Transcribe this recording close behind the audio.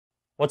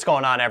What's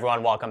going on,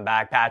 everyone? Welcome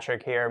back.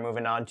 Patrick here.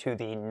 Moving on to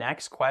the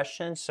next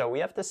question. So we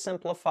have to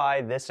simplify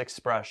this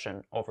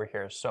expression over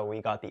here. So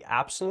we got the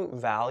absolute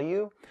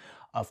value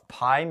of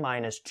pi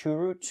minus 2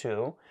 root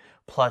 2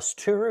 plus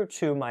 2 root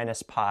 2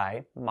 minus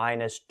pi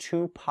minus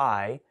 2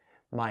 pi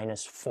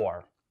minus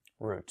 4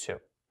 root 2.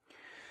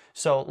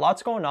 So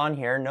lots going on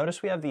here.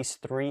 Notice we have these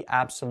three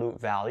absolute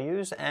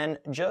values. And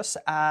just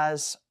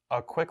as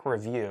a quick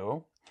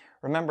review,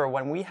 remember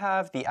when we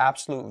have the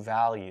absolute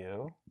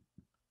value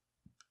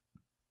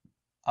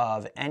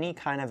of any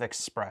kind of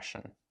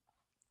expression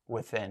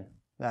within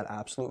that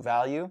absolute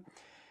value,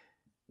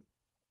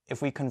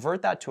 if we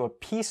convert that to a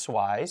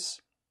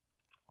piecewise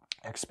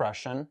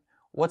expression,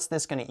 what's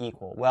this going to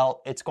equal?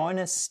 Well, it's going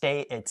to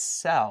stay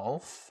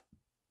itself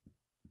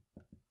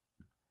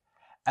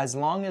as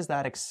long as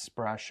that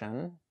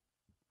expression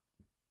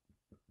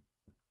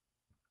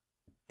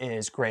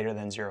is greater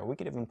than 0. We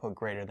could even put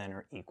greater than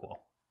or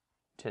equal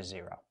to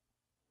 0.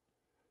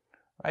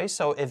 Right?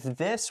 So if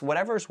this,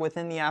 whatever's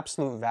within the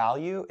absolute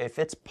value, if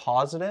it's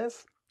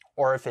positive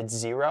or if it's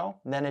 0,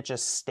 then it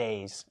just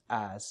stays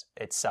as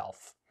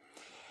itself.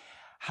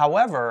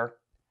 However,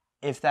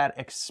 if that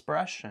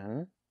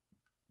expression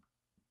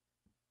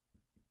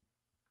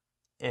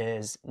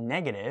is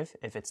negative,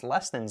 if it's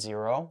less than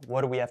 0,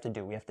 what do we have to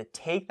do? We have to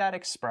take that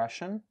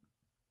expression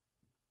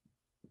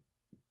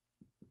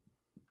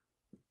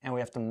and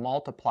we have to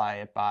multiply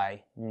it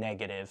by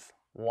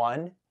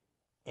 -1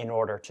 in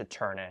order to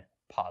turn it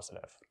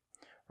positive,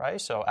 right?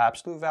 So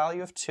absolute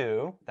value of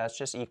 2, that's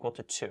just equal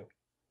to 2,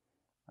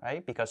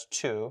 right? Because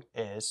 2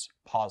 is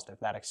positive.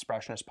 That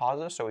expression is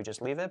positive, so we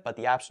just leave it. But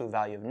the absolute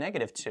value of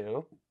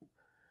 -2,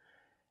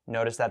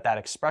 notice that that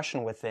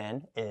expression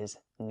within is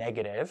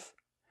negative.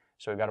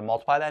 So we've got to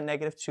multiply that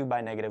 -2 by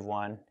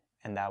 -1,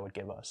 and that would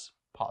give us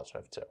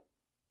positive 2,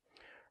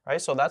 right?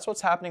 So that's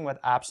what's happening with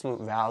absolute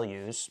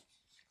values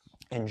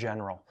in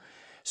general.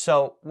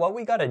 So what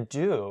we got to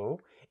do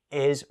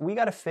is we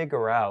got to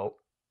figure out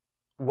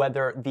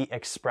whether the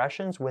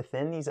expressions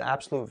within these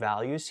absolute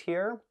values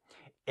here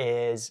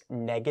is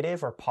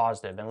negative or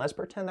positive. And let's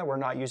pretend that we're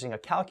not using a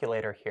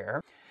calculator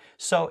here.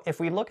 So if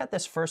we look at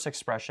this first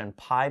expression,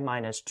 pi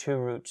minus 2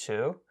 root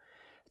 2,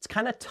 it's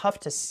kind of tough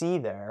to see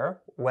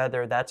there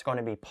whether that's going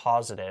to be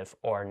positive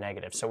or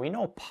negative. So we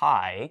know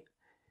pi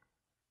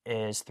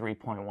is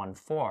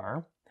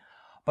 3.14,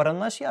 but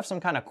unless you have some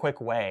kind of quick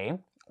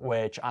way,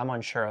 which I'm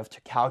unsure of,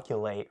 to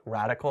calculate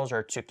radicals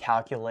or to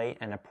calculate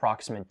an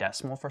approximate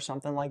decimal for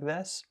something like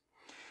this,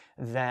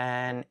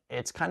 then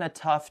it's kind of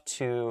tough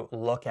to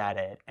look at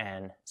it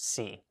and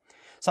see.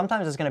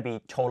 Sometimes it's going to be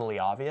totally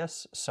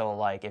obvious. So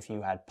like if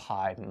you had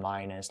pi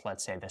minus,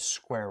 let's say, the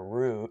square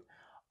root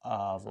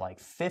of like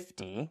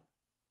 50,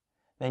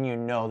 then you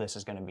know this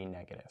is going to be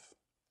negative,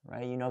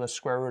 right? You know the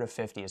square root of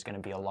 50 is going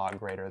to be a lot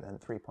greater than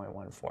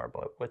 3.14.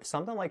 But with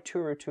something like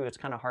 2 root 2, it's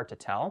kind of hard to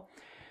tell.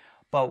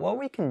 But what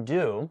we can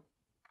do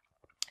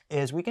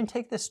is we can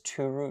take this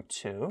 2 root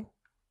 2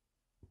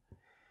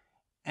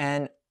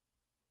 and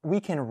we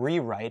can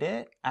rewrite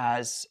it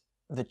as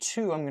the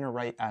 2 I'm going to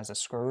write as a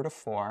square root of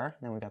 4.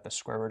 Then we got the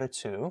square root of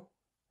 2.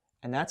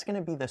 And that's going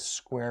to be the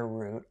square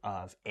root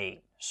of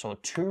 8. So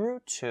 2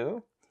 root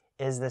 2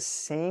 is the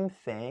same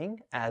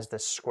thing as the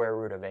square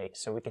root of 8.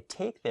 So we could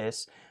take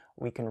this,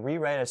 we can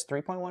rewrite it as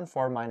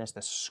 3.14 minus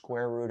the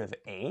square root of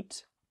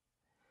 8.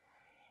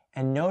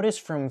 And notice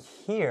from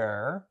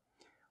here,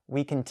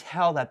 we can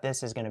tell that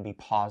this is going to be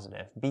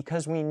positive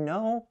because we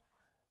know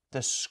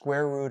the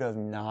square root of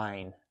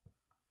 9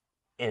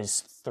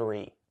 is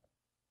 3.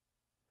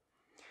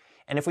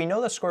 And if we know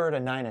the square root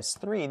of 9 is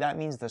 3, that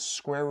means the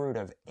square root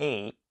of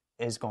 8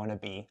 is going to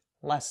be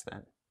less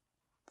than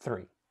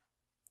 3,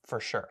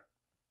 for sure.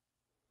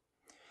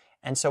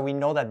 And so we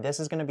know that this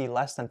is going to be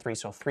less than 3,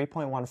 so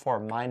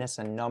 3.14 minus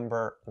a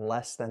number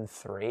less than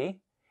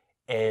 3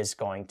 is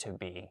going to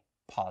be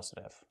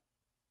positive.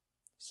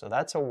 So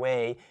that's a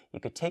way you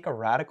could take a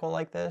radical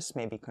like this,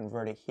 maybe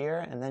convert it here,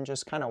 and then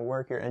just kind of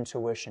work your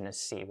intuition to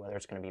see whether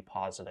it's going to be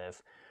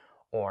positive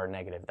or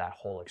negative, that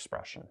whole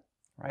expression,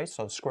 right?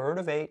 So square root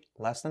of 8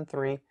 less than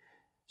 3,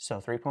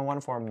 so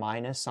 3.14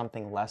 minus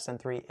something less than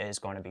 3 is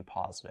going to be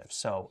positive.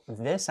 So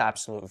this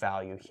absolute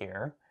value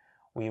here,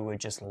 we would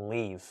just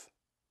leave.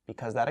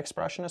 Because that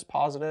expression is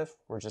positive,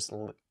 we're just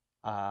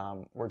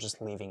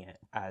leaving it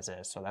as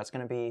is. So that's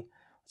going to be,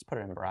 let's put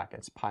it in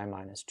brackets, pi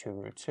minus 2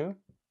 root 2.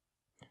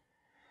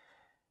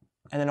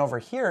 And then over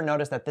here,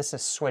 notice that this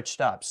is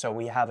switched up. So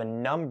we have a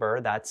number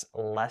that's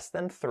less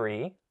than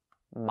 3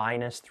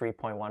 minus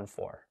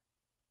 3.14,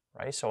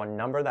 right? So a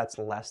number that's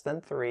less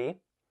than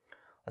 3,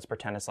 let's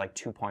pretend it's like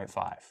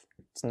 2.5.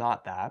 It's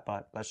not that,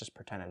 but let's just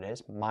pretend it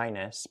is,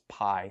 minus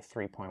pi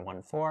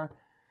 3.14.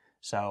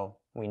 So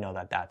we know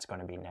that that's going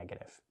to be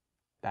negative.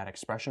 That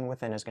expression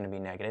within is going to be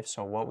negative.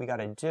 So what we got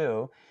to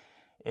do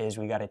is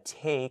we got to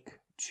take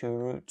 2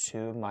 root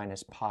 2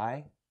 minus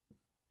pi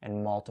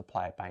and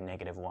multiply it by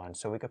 -1.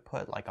 So we could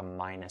put like a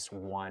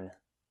 -1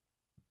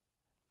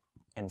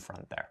 in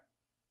front there.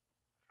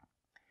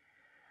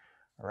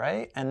 All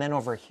right, and then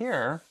over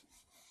here,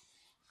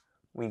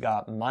 we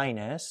got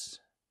minus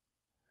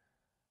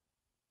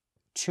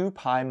 2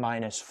 pi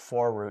minus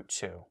 4 root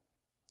 2.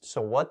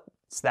 So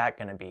what's that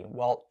going to be?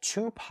 Well,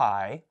 2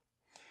 pi,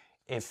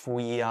 if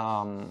we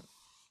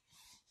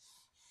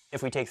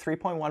take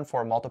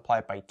 3.14, multiply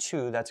it by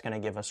 2, that's going to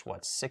give us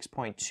what,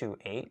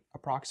 6.28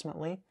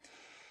 approximately.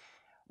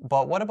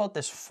 But what about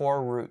this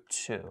 4 root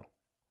 2?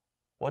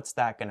 What's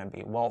that going to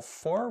be? Well,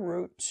 4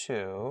 root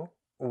 2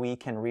 we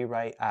can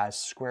rewrite as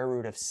square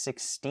root of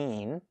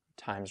 16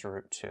 times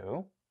root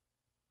 2,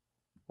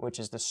 which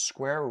is the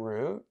square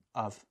root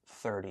of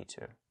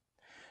 32.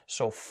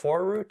 So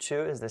 4 root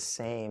 2 is the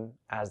same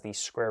as the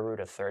square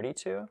root of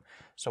 32.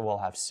 So we'll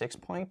have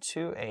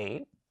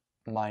 6.28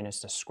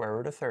 minus the square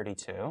root of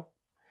 32.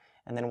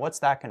 And then what's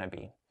that going to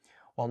be?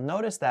 Well,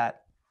 notice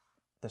that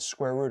the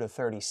square root of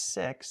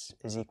 36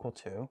 is equal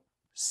to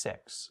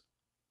 6.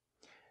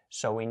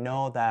 So we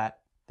know that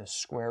the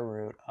square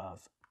root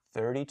of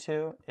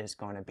 32 is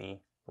going to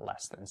be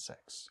less than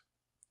 6,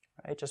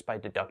 right? Just by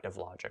deductive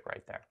logic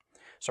right there.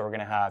 So we're going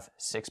to have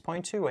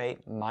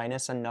 6.28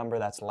 minus a number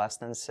that's less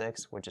than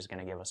 6, which is going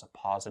to give us a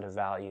positive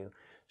value.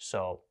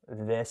 So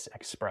this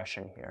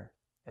expression here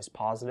is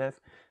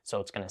positive, so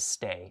it's going to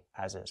stay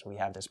as is. We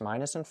have this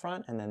minus in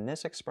front, and then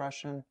this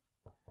expression,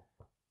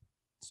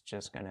 it's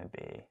just going to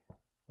be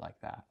like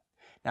that.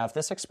 Now, if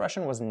this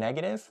expression was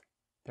negative,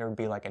 there would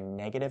be like a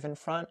negative in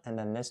front, and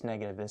then this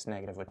negative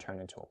would turn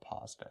into a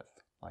positive,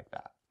 like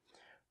that,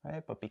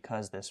 right? But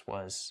because the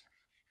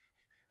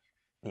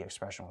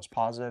expression was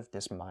positive,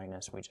 this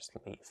minus we just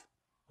leave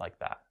like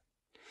that.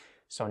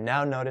 So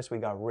now notice we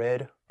got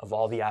rid of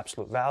all the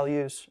absolute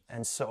values,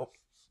 and so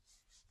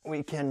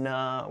we can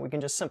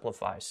just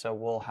simplify. So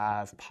we'll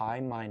have pi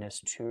minus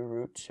 2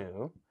 root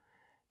 2,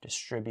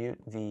 distribute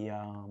the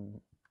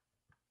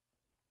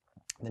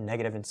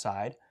negative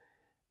inside,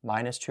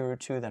 minus 2 root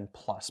 2, then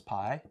plus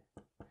pi.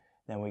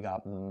 Then we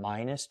got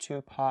minus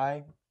 2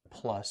 pi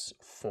plus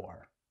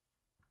 4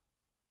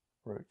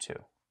 root 2,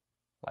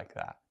 like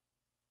that.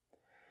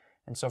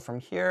 And so from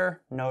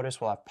here, notice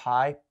we'll have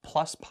pi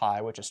plus pi,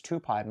 which is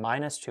 2 pi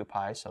minus 2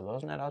 pi, so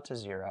those net out to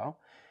 0.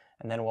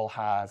 And then we'll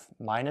have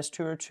minus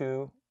 2 root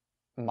 2,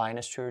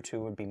 minus 2 root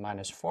 2 would be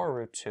minus 4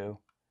 root 2,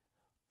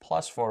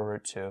 plus 4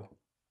 root 2,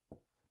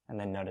 and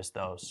then notice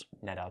those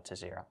net out to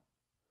 0,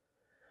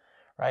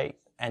 right?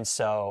 And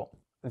so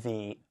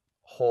the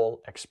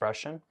whole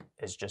expression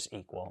is just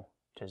equal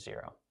to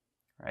 0,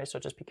 right? So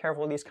just be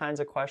careful with these kinds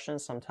of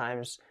questions.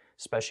 Sometimes,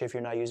 especially if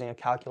you're not using a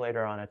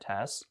calculator on a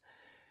test,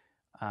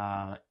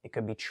 it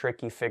could be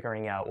tricky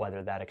figuring out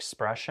whether that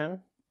expression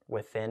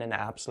within an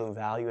absolute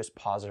value is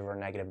positive or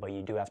negative, but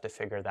you do have to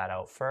figure that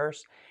out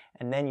first,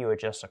 and then you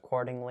adjust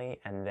accordingly,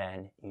 and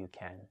then you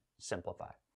can simplify.